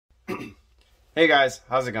Hey guys,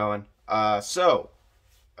 how's it going? I'm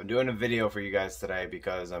doing a video for you guys today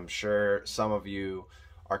because I'm sure some of you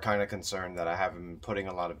are kind of concerned that I haven't been putting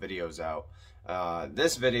a lot of videos out.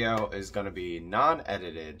 This video is going to be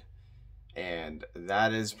non-edited, and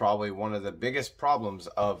that is probably one of the biggest problems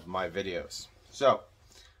of my videos. So,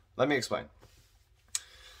 let me explain.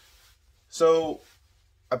 So,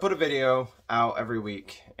 I put a video out every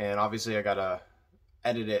week, and obviously I gotta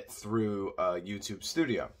edit it through YouTube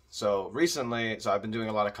Studio. So recently, I've been doing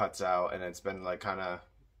a lot of cuts out, and it's been like kind of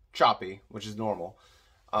choppy, which is normal.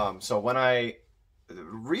 So when I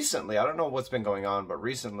recently, I don't know what's been going on, but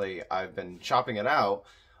recently I've been chopping it out,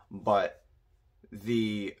 but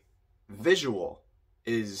the visual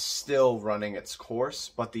is still running its course,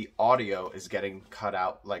 but the audio is getting cut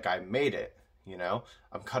out like I made it.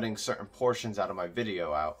 I'm cutting certain portions out of my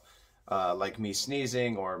video out, like me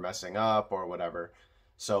sneezing or messing up or whatever.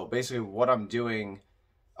 So basically what I'm doing,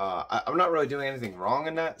 I'm not really doing anything wrong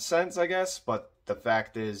in that sense, I guess, but the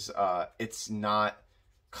fact is it's not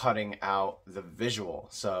cutting out the visual.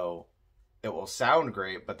 So it will sound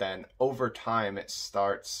great, but then over time it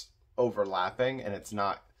starts overlapping and it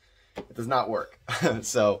does not work.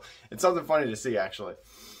 So it's something funny to see actually.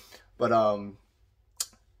 But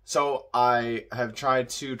so I have tried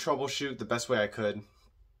to troubleshoot the best way I could,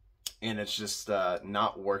 and it's just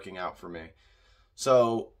not working out for me.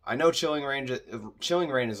 So I know Chilling Rain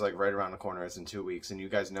is like right around the corner. It's in 2 weeks, and you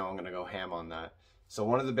guys know I'm gonna go ham on that. So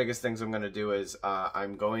one of the biggest things I'm gonna do is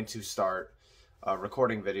I'm going to start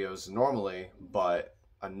recording videos normally, but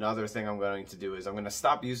another thing I'm going to do is I'm gonna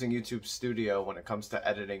stop using YouTube Studio when it comes to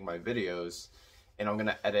editing my videos, and I'm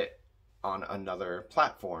gonna edit on another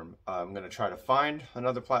platform. I'm gonna try to find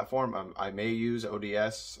another platform. I may use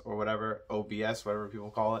ODS or whatever, OBS, whatever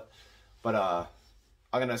people call it, but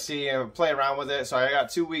I'm gonna see and play around with it. So I got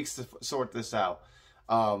 2 weeks to sort this out.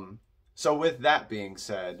 So with that being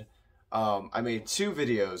said, I made 2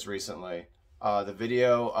 videos recently. The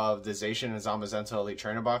video of the Zacian and Zamazenta Elite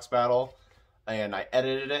Trainer Box battle, and I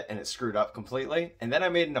edited it and it screwed up completely. And then I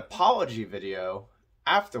made an apology video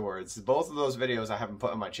afterwards. Both of those videos I haven't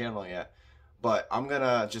put on my channel yet, but I'm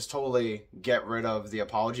gonna just totally get rid of the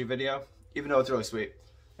apology video, even though it's really sweet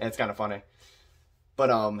and it's kind of funny. But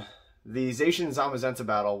the Zacian Zamazenta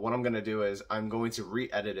battle, what I'm going to do is I'm going to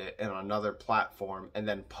re-edit it in another platform and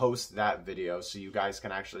then post that video so you guys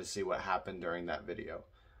can actually see what happened during that video.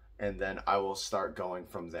 And then I will start going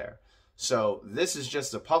from there. So this is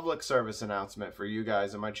just a public service announcement for you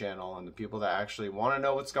guys on my channel and the people that actually want to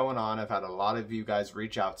know what's going on. I've had a lot of you guys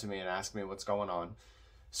reach out to me and ask me what's going on.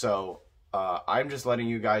 So I'm just letting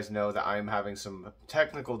you guys know that I'm having some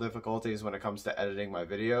technical difficulties when it comes to editing my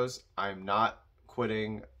videos. I'm not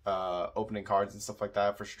quitting opening cards and stuff like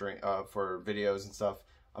that for videos and stuff.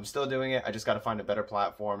 I'm still doing it. I just got to find a better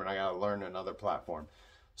platform, and I got to learn another platform.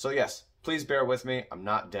 So yes, please bear with me. I'm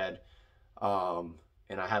not dead,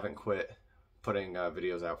 and I haven't quit putting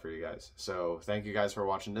videos out for you guys. So thank you guys for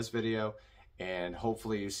watching this video, and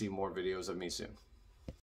hopefully you see more videos of me soon.